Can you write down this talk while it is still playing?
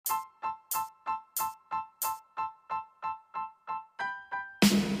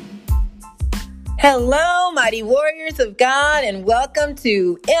Hello, mighty warriors of God, and welcome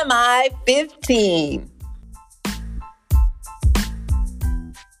to MI 15.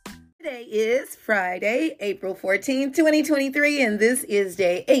 Today is Friday, April 14th, 2023, and this is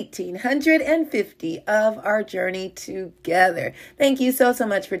day 1850 of our journey together. Thank you so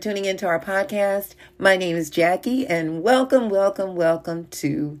much for tuning into our podcast. My name is Jackie, and welcome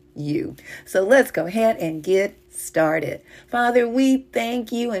to you. So let's go ahead and get started. Father, we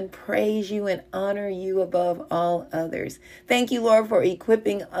thank you and praise you and honor you above all others. Thank you, Lord, for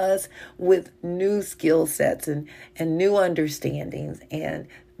equipping us with new skill sets and new understandings and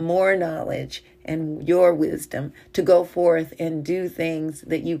more knowledge and your wisdom to go forth and do things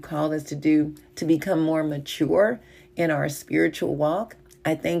that you called us to do to become more mature in our spiritual walk.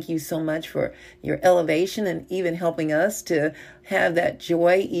 I thank you so much for your elevation and even helping us to have that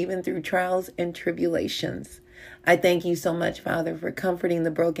joy even through trials and tribulations. I thank you so much, Father, for comforting the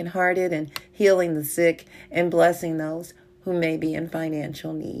brokenhearted and healing the sick and blessing those who may be in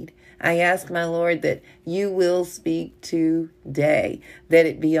financial need. I ask, my Lord, that you will speak today, that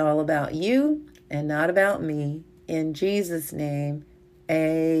it be all about you and not about me. In Jesus' name,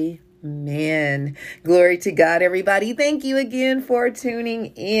 amen. Glory to God, everybody. Thank you again for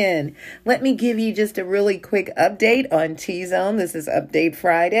tuning in. Let me give you just a really quick update on T-Zone. This is Update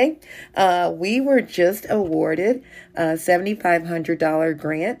Friday. We were just awarded a $7,500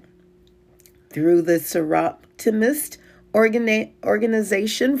 grant through the Seroptimist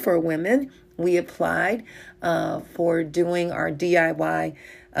organization for women. We applied for doing our DIY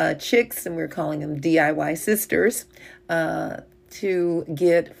chicks, and we're calling them DIY sisters, to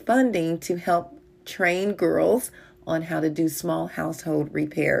get funding to help train girls on how to do small household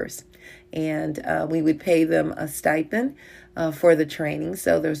repairs. And we would pay them a stipend for the training.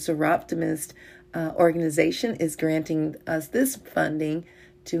 So the Seroptimist organization is granting us this funding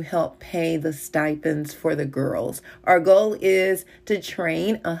to help pay the stipends for the girls. Our goal is to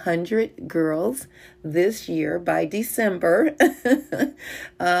train 100 girls this year by December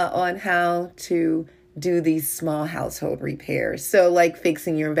on how to do these small household repairs. So like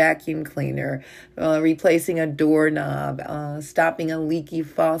fixing your vacuum cleaner, replacing a doorknob, stopping a leaky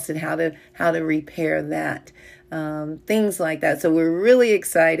faucet, how to repair that. Things like that. So we're really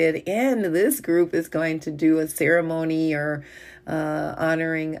excited. And this group is going to do a ceremony or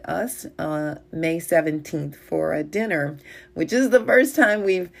honoring us May 17th for a dinner, which is the first time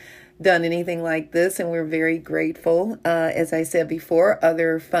we've done anything like this, and we're very grateful. As I said before,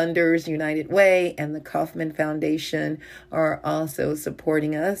 other funders, United Way and the Kauffman Foundation, are also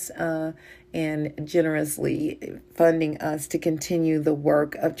supporting us and generously funding us to continue the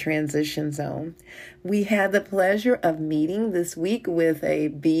work of Transition Zone. We had the pleasure of meeting this week with a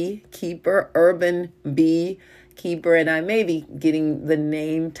beekeeper, urban beekeeper, and I may be getting the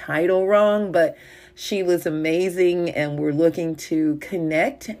name title wrong, but she was amazing, and we're looking to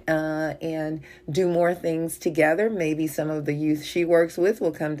connect and do more things together. Maybe some of the youth she works with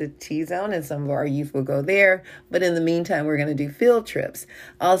will come to T-Zone, and some of our youth will go there. But in the meantime, we're going to do field trips.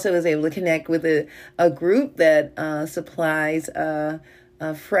 Also, was able to connect with a group that supplies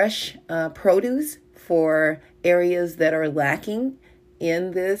fresh produce for areas that are lacking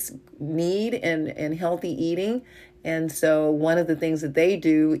in this need and healthy eating. And so one of the things that they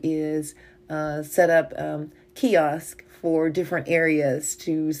do is set up kiosk for different areas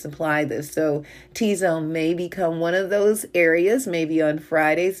to supply this. So T-Zone may become one of those areas, maybe on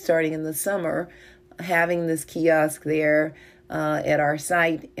Fridays starting in the summer, having this kiosk there at our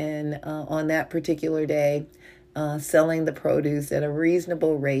site, and on that particular day, selling the produce at a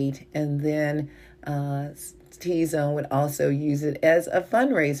reasonable rate. And then T-Zone would also use it as a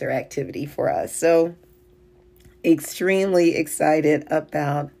fundraiser activity for us. So extremely excited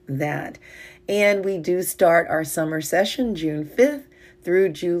about that. And we do start our summer session June 5th through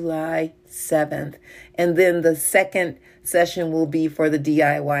July 7th. And then the second session will be for the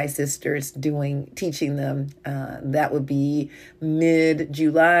DIY sisters teaching them. That would be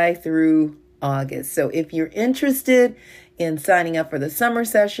mid-July through August. So if you're interested in signing up for the summer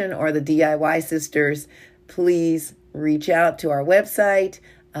session or the DIY sisters, please reach out to our website,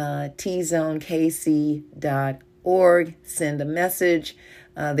 tzonekc.org. Send a message.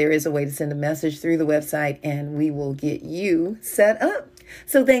 There is a way to send a message through the website, and we will get you set up.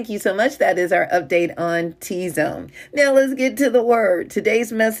 So thank you so much. That is our update on T-Zone. Now let's get to the word.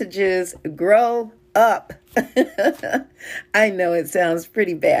 Today's message is grow up. I know it sounds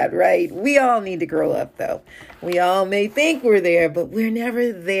pretty bad, right? We all need to grow up, though. We all may think we're there, but we're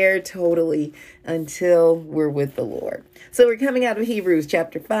never there totally until we're with the Lord. So we're coming out of Hebrews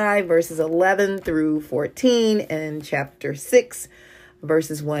chapter 5, verses 11 through 14, and chapter 6,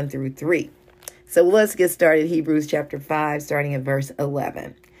 verses 1 through 3. So let's get started. Hebrews chapter 5, starting at verse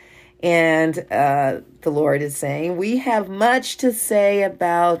 11. And the Lord is saying, we have much to say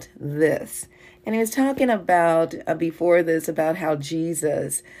about this. And he was talking about, before this, about how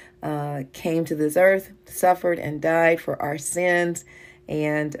Jesus came to this earth, suffered and died for our sins,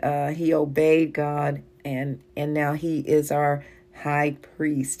 and he obeyed God, and now he is our high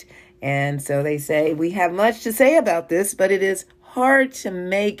priest. And so they say, we have much to say about this, but it is hard to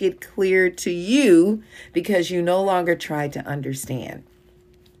make it clear to you because you no longer try to understand.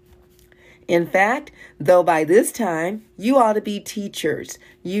 In fact, though by this time you ought to be teachers,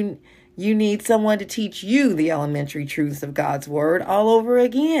 you need someone to teach you the elementary truths of God's word all over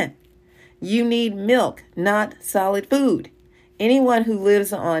again. You need milk, not solid food. Anyone who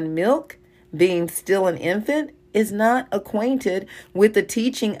lives on milk, being still an infant, is not acquainted with the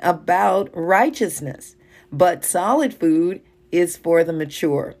teaching about righteousness, but solid food is for the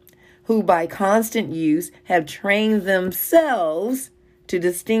mature, who by constant use have trained themselves to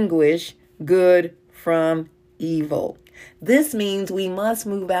distinguish good from evil. This means we must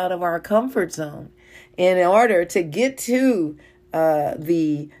move out of our comfort zone in order to get to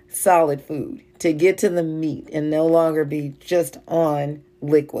the solid food, to get to the meat, and no longer be just on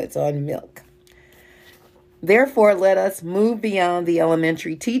liquids, on milk. Therefore, let us move beyond the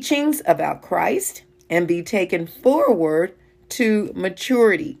elementary teachings about Christ and be taken forward to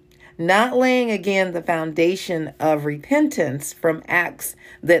maturity, not laying again the foundation of repentance from acts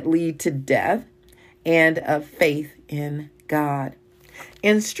that lead to death and of faith in God.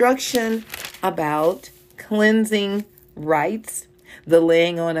 Instruction about cleansing rites, the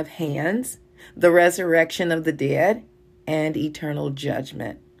laying on of hands, the resurrection of the dead, and eternal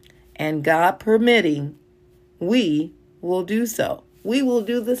judgment. And God permitting, we will do so. We will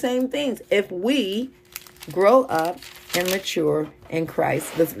do the same things if we grow up and mature in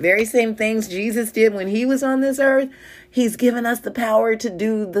Christ. The very same things Jesus did when he was on this earth, he's given us the power to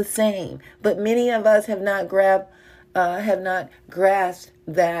do the same. But many of us have not grasped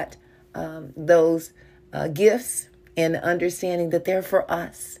that those gifts and understanding that they're for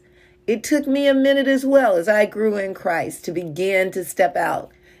us. It took me a minute as well as I grew in Christ to begin to step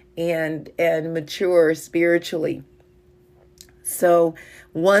out and mature spiritually. So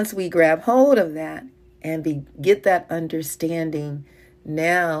once we grab hold of that and get that understanding,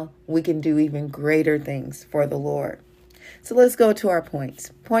 now we can do even greater things for the Lord. So let's go to our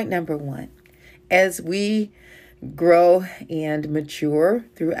points. Point number 1. As we grow and mature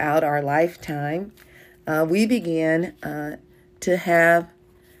throughout our lifetime, we begin to have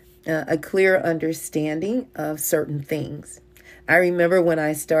a clear understanding of certain things. I remember when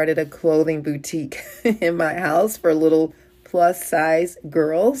I started a clothing boutique in my house for little plus size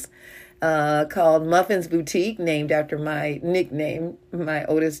girls called Muffin's Boutique, named after my nickname, my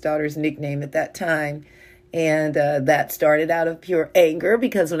oldest daughter's nickname at that time. And that started out of pure anger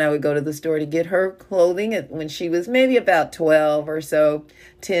because when I would go to the store to get her clothing when she was maybe about 12 or so,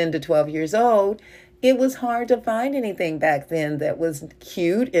 10 to 12 years old, it was hard to find anything back then that was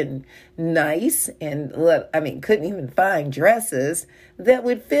cute and nice. And couldn't even find dresses that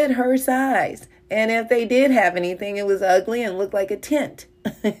would fit her size. And if they did have anything, it was ugly and looked like a tent.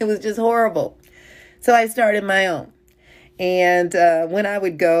 It was just horrible. So I started my own. And when I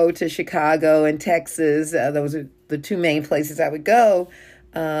would go to Chicago and Texas, those are the two main places I would go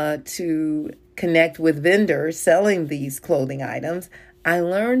to connect with vendors selling these clothing items, I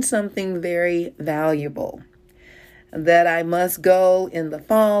learned something very valuable, that I must go in the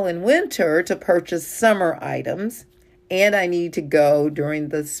fall and winter to purchase summer items, and I need to go during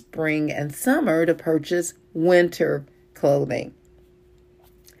the spring and summer to purchase winter clothing.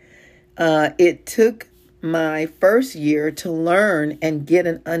 It took my first year to learn and get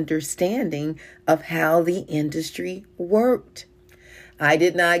an understanding of how the industry worked. I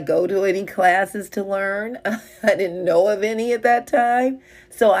did not go to any classes to learn. I didn't know of any at that time.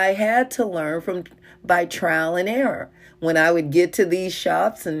 So I had to learn by trial and error. When I would get to these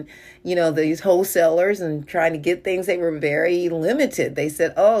shops and, these wholesalers and trying to get things, they were very limited. They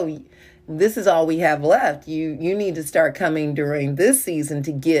said, oh, this is all we have left. You need to start coming during this season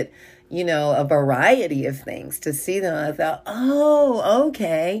to get a variety of things to see them. I thought, oh,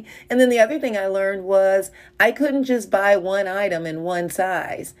 okay. And then the other thing I learned was I couldn't just buy one item in one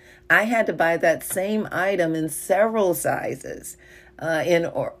size. I had to buy that same item in several sizes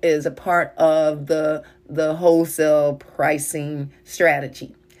as a part of the wholesale pricing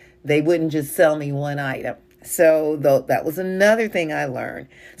strategy. They wouldn't just sell me one item. So that was another thing I learned.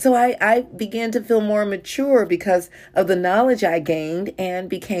 So I began to feel more mature because of the knowledge I gained and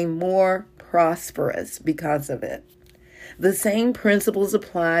became more prosperous because of it. The same principles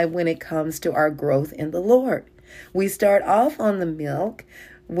apply when it comes to our growth in the Lord. We start off on the milk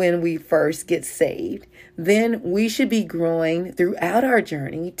when we first get saved. Then we should be growing throughout our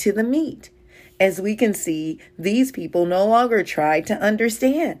journey to the meat. As we can see, these people no longer tried to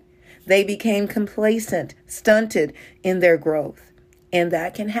understand. They became complacent, stunted in their growth. And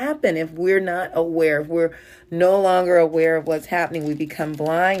that can happen if we're not aware, if we're no longer aware of what's happening. We become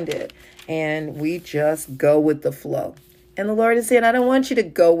blinded and we just go with the flow. And the Lord is saying, I don't want you to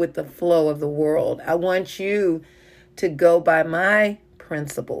go with the flow of the world. I want you to go by my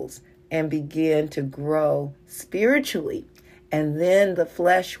principles and begin to grow spiritually. And then the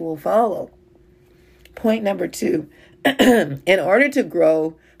flesh will follow. Point number 2, in order to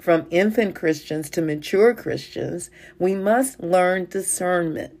grow from infant Christians to mature Christians, we must learn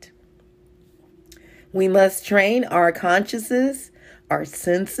discernment. We must train our consciences, our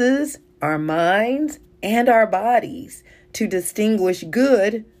senses, our minds, and our bodies to distinguish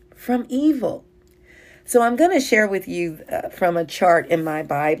good from evil. So I'm going to share with you from a chart in my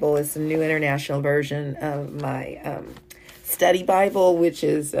Bible. It's a New International Version of my study Bible, which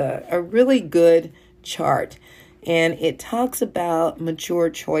is a really good chart. And it talks about mature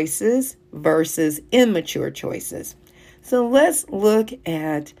choices versus immature choices. So let's look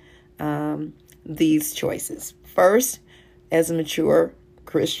at these choices. First, as mature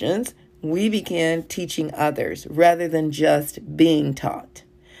Christians, we begin teaching others rather than just being taught.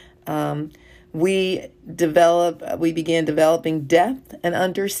 We began developing depth and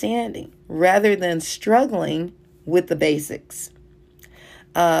understanding rather than struggling with the basics.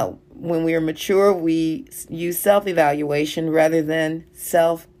 When we are mature, we use self-evaluation rather than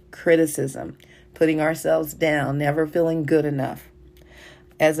self-criticism, putting ourselves down, never feeling good enough.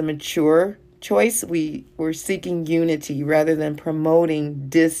 As a mature choice, we're seeking unity rather than promoting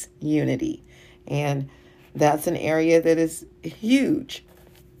disunity. And that's an area that is huge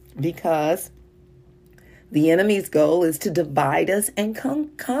because the enemy's goal is to divide us and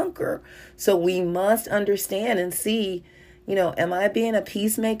conquer. So we must understand and see, am I being a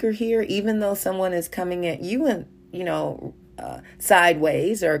peacemaker here, even though someone is coming at you and,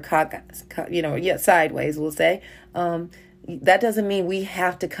 sideways or, sideways, we'll say. That doesn't mean we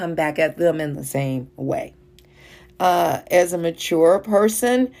have to come back at them in the same way. As a mature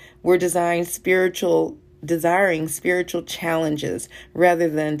person, we're desiring spiritual challenges rather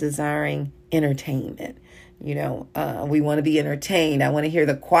than desiring entertainment. We want to be entertained. I want to hear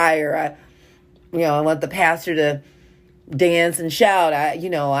the choir. I want the pastor to dance and shout. I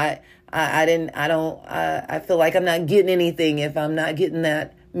feel like I'm not getting anything if I'm not getting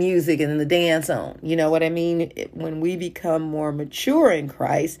that music and the dance on. You know what I mean? When we become more mature in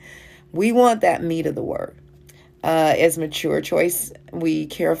Christ, we want that meat of the word. As mature choice, we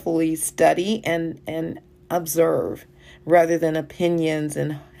carefully study and observe rather than opinions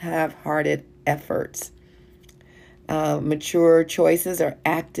and half-hearted efforts. Mature choices are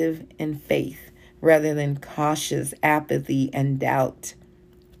active in faith rather than cautious apathy and doubt.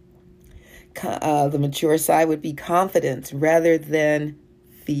 The mature side would be confidence rather than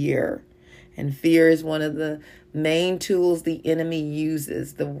fear. And fear is one of the main tools the enemy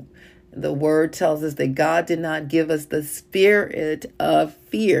uses. The word tells us that God did not give us the spirit of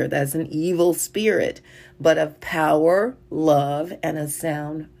fear. That's an evil spirit, but of power, love, and a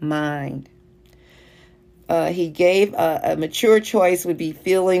sound mind. He gave a mature choice would be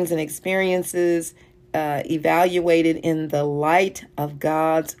feelings and experiences evaluated in the light of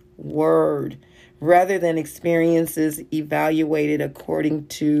God's word rather than experiences evaluated according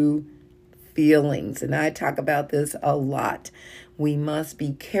to feelings. And I talk about this a lot. We must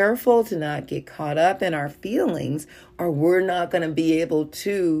be careful to not get caught up in our feelings, or we're not going to be able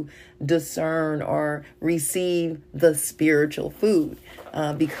to discern or receive the spiritual food,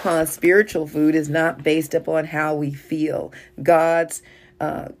 because spiritual food is not based upon how we feel. God's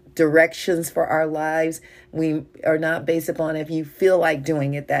directions for our lives, we are not based upon if you feel like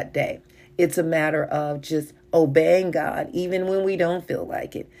doing it that day. It's a matter of just obeying God, even when we don't feel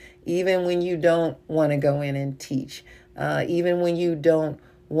like it, even when you don't want to go in and teach, even when you don't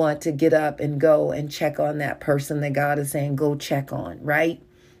want to get up and go and check on that person that God is saying, go check on, right?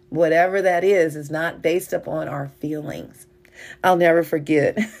 Whatever that is not based upon our feelings. I'll never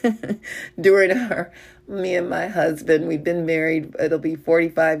forget during me and my husband, we've been married, it'll be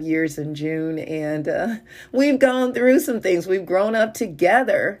 45 years in June, and we've gone through some things. We've grown up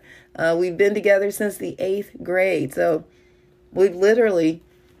together. We've been together since the 8th grade. So we've literally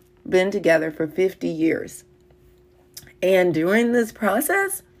been together for 50 years. And during this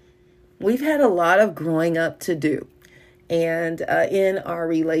process, we've had a lot of growing up to do and in our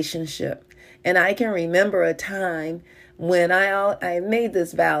relationship. And I can remember a time when I made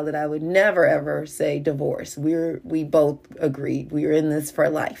this vow that I would never ever say divorce. We both agreed we were in this for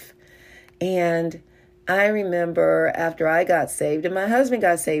life. And I remember after I got saved, and my husband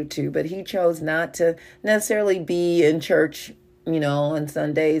got saved too, but he chose not to necessarily be in church, on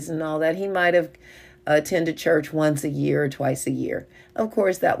Sundays and all that. He might have attended church once a year or twice a year. Of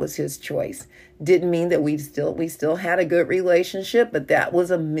course, that was his choice. Didn't mean that we still had a good relationship, but that was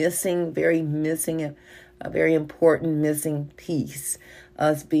a very important missing piece.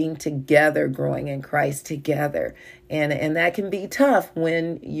 Us being together, growing in Christ together. And that can be tough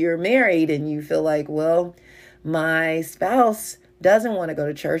when you're married and you feel like, well, my spouse doesn't want to go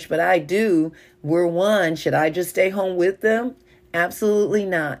to church, but I do. We're one. Should I just stay home with them? Absolutely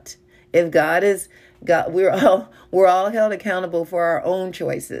not. If God is God, we're all held accountable for our own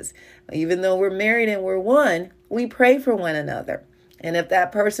choices. Even though we're married and we're one, we pray for one another. And if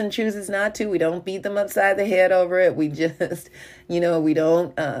that person chooses not to, we don't beat them upside the head over it. We just, we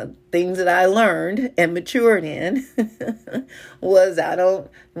don't, things that I learned and matured in was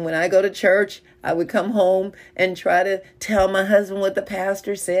when I go to church, I would come home and try to tell my husband what the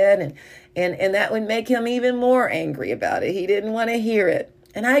pastor said. And that would make him even more angry about it. He didn't want to hear it.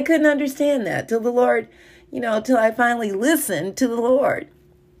 And I couldn't understand that till the Lord, till I finally listened to the Lord.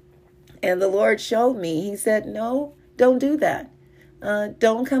 And the Lord showed me, he said, no, don't do that.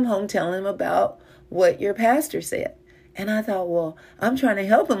 Don't come home telling him about what your pastor said. And I thought, well, I'm trying to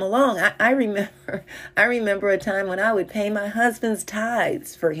help him along. I remember a time when I would pay my husband's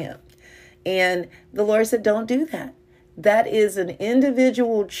tithes for him. And the Lord said, don't do that. That is an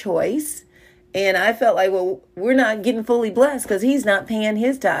individual choice. And I felt like, well, we're not getting fully blessed because he's not paying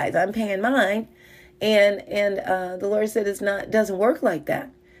his tithes. I'm paying mine. And the Lord said, doesn't work like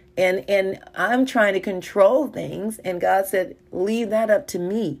that. And I'm trying to control things. And God said, leave that up to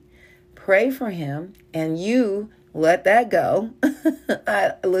me. Pray for him and you let that go.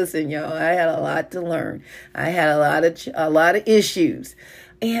 Listen, y'all, I had a lot to learn. I had a lot of issues.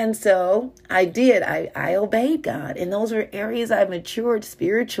 And so I did. I obeyed God. And those are areas I matured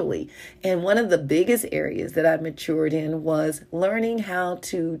spiritually. And one of the biggest areas that I matured in was learning how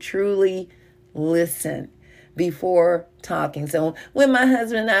to truly listen before talking. So when my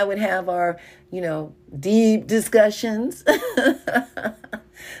husband and I would have our, deep discussions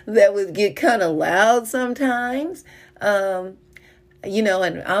that would get kind of loud sometimes, and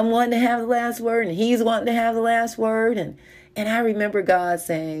I'm wanting to have the last word and he's wanting to have the last word. And I remember God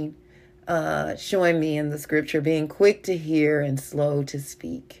saying, showing me in the scripture, being quick to hear and slow to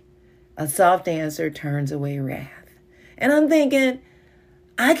speak. A soft answer turns away wrath. And I'm thinking,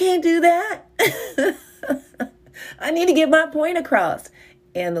 I can't do that. I need to get my point across.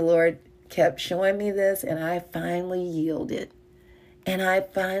 And the Lord kept showing me this, and I finally yielded. And I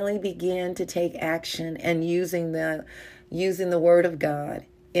finally began to take action and using the word of God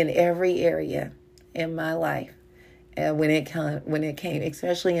in every area in my life. And when it came,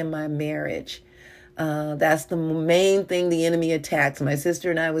 especially in my marriage, that's the main thing the enemy attacks. My sister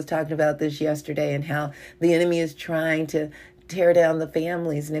and I was talking about this yesterday and how the enemy is trying to tear down the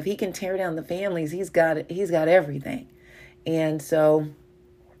families. And if he can tear down the families, he's got everything. And so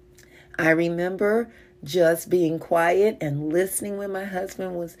I remember just being quiet and listening when my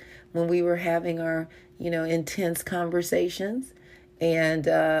husband when we were having our, intense conversations and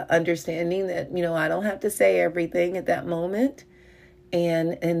understanding that, I don't have to say everything at that moment.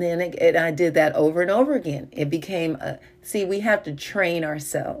 And then I did that over and over again. It became, we have to train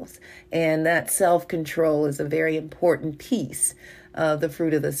ourselves. And that self-control is a very important piece of the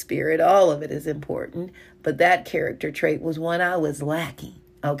fruit of the Spirit. All of it is important. But that character trait was one I was lacking,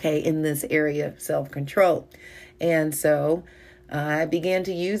 in this area of self-control. And so I began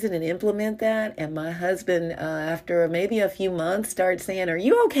to use it and implement that. And my husband, after maybe a few months, started saying, "Are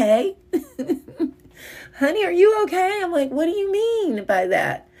you okay?" "Honey, are you okay?" I'm like, "What do you mean by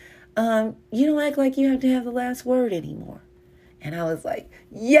that?" "You don't act like you have to have the last word anymore." And I was like,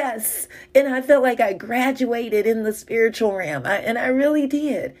 yes. And I felt like I graduated in the spiritual realm. And I really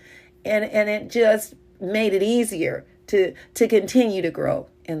did. And it just made it easier to continue to grow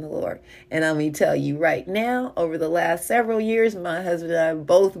in the Lord. And let me tell you right now, over the last several years, my husband and I have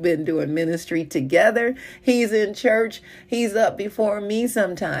both been doing ministry together. He's in church. He's up before me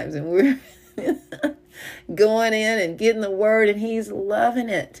sometimes. And we're going in and getting the word, and he's loving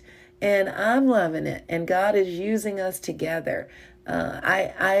it. And I'm loving it. And God is using us together.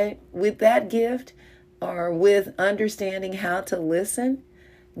 I with that gift, or with understanding how to listen,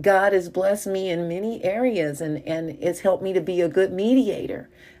 God has blessed me in many areas, and it's helped me to be a good mediator.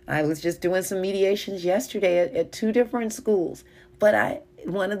 I was just doing some mediations yesterday at two different schools. But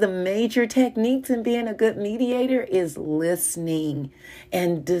one of the major techniques in being a good mediator is listening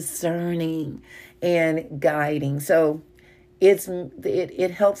and discerning and guiding. So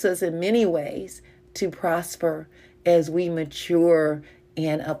it helps us in many ways to prosper as we mature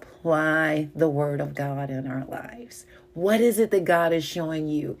and apply the word of God in our lives. What is it that God is showing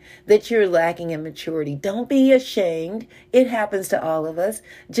you that you're lacking in maturity? Don't be ashamed. It happens to all of us.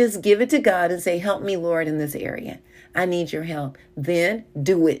 Just give it to God and say, help me, Lord, in this area. I need your help. Then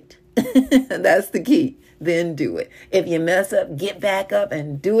do it. That's the key. Then do it. If you mess up, get back up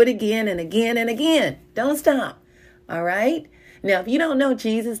and do it again and again and again. Don't stop. All right? Now, if you don't know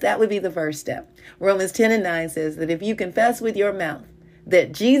Jesus, that would be the first step. Romans 10:9 says that if you confess with your mouth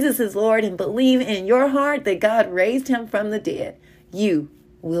that Jesus is Lord and believe in your heart that God raised him from the dead, you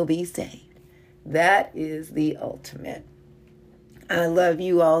will be saved. That is the ultimate. I love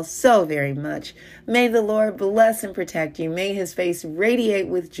you all so very much. May the Lord bless and protect you. May his face radiate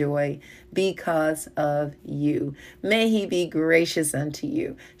with joy because of you. May he be gracious unto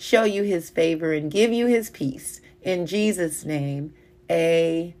you, show you his favor, and give you his peace. In Jesus' name,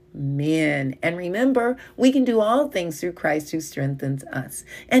 amen. And remember, we can do all things through Christ who strengthens us.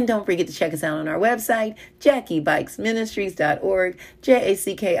 And don't forget to check us out on our website, JackieBuycksMinistries.org,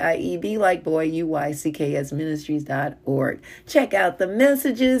 JACKIEB like boy, UYCKS Ministries.org. Check out the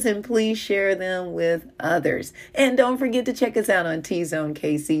messages and please share them with others. And don't forget to check us out on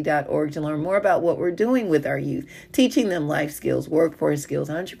tzonekc.org to learn more about what we're doing with our youth, teaching them life skills, workforce skills,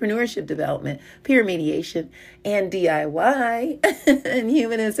 entrepreneurship development, peer mediation, and DIY, and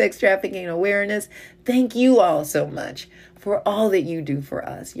human and sex trafficking awareness. Thank you all so much for all that you do for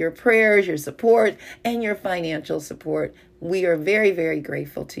us, your prayers, your support, and your financial support. We are very, very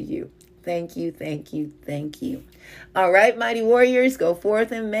grateful to you. Thank you, thank you, thank you. All right, mighty warriors, go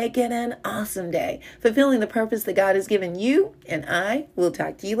forth and make it an awesome day, fulfilling the purpose that God has given you, and I will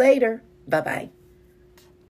talk to you later. Bye-bye.